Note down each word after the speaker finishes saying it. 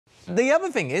the other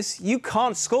thing is, you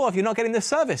can't score if you're not getting the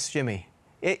service, Jimmy.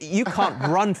 You can't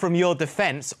run from your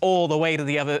defence all the way to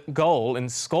the other goal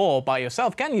and score by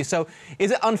yourself, can you? So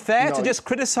is it unfair to just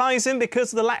criticise him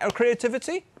because of the lack of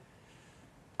creativity?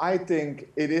 I think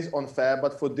it is unfair,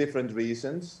 but for different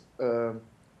reasons.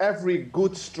 Every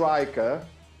good striker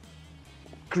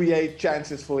creates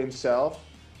chances for himself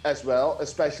as well,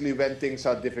 especially when things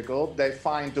are difficult. They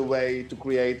find a way to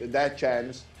create that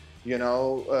chance, you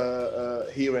know,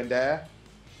 here and there.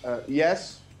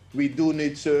 Yes, we do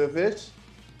need service.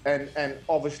 And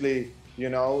obviously, you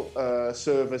know,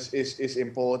 service is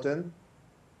important.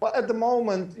 But at the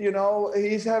moment, you know,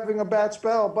 he's having a bad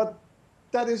spell. But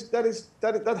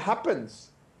that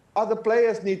happens. Other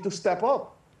players need to step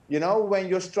up, you know, when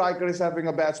your striker is having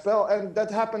a bad spell. And that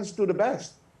happens to the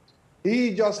best.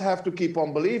 He just have to keep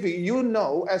on believing. You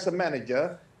know, as a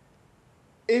manager,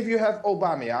 if you have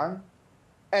Aubameyang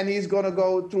and he's going to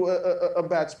go through a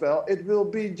bad spell, it will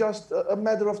be just a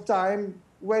matter of time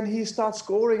when he starts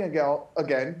scoring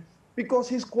again, because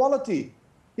he's quality.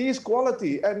 He is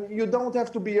quality, and you don't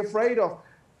have to be afraid of.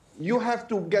 You have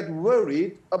to get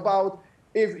worried about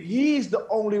if he's the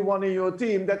only one in your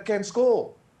team that can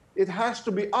score. It has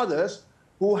to be others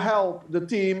who help the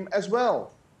team as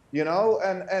well, you know,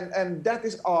 and that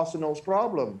is Arsenal's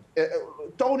problem.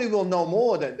 Tony will know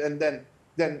more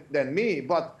than me,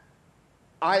 but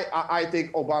I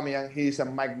think Aubameyang, he's a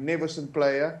magnificent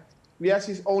player. Yes,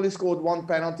 he's only scored one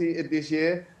penalty this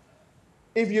year.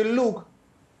 If you look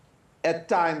at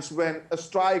times when a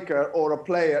striker or a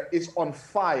player is on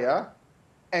fire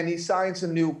and he signs a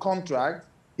new contract,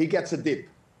 he gets a dip.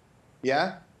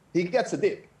 Yeah? He gets a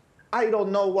dip. I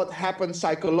don't know what happens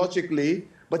psychologically,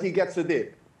 but he gets a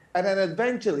dip. And then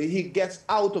eventually he gets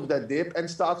out of that dip and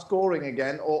starts scoring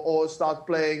again or starts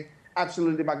playing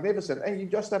absolutely magnificent. And you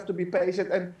just have to be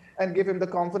patient and give him the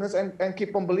confidence and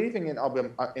keep on believing in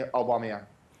Aubameyang.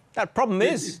 That problem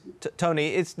is, Tony,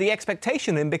 it's the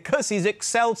expectation in because he's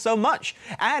excelled so much.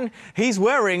 And he's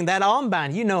wearing that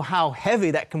armband. You know how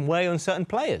heavy that can weigh on certain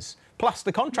players, plus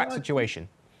the contract situation.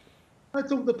 I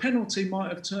thought the penalty might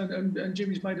have turned, and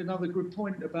Jimmy's made another good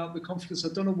point about the confidence. I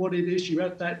don't know what it is. You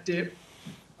had that dip.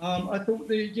 I thought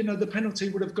the penalty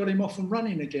would have got him off and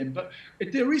running again. But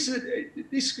there is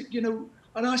this, you know,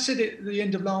 and I said it at the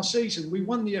end of last season. We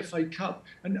won the FA Cup,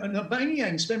 and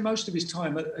Aubameyang spent most of his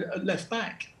time at left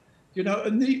back, you know,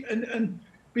 and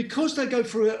because they go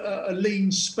through a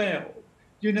lean spell,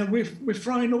 you know, we're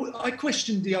throwing all. I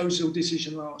questioned the Ozil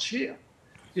decision last year.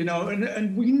 You know,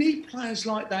 and we need players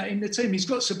like that in the team. He's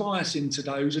got Ceballos in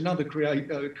today, who's another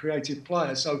creative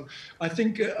player. So I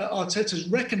think Arteta's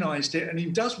recognised it, and he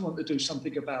does want to do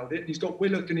something about it. And he's got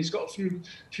Willock, and he's got a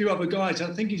few other guys.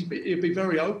 I think he'd be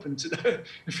very open today.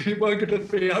 If he weren't going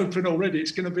to be open already,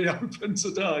 it's going to be open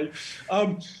today.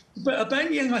 But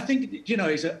Aubameyang, I think, you know,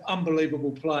 he's an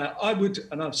unbelievable player. I would,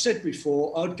 and I've said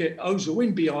before, I'd get Ozil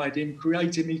in behind him,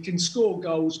 create him. He can score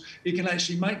goals. He can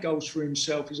actually make goals for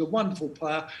himself. He's a wonderful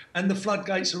player. And the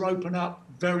floodgates are open up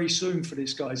very soon for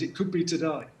this, guys. It could be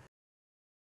today.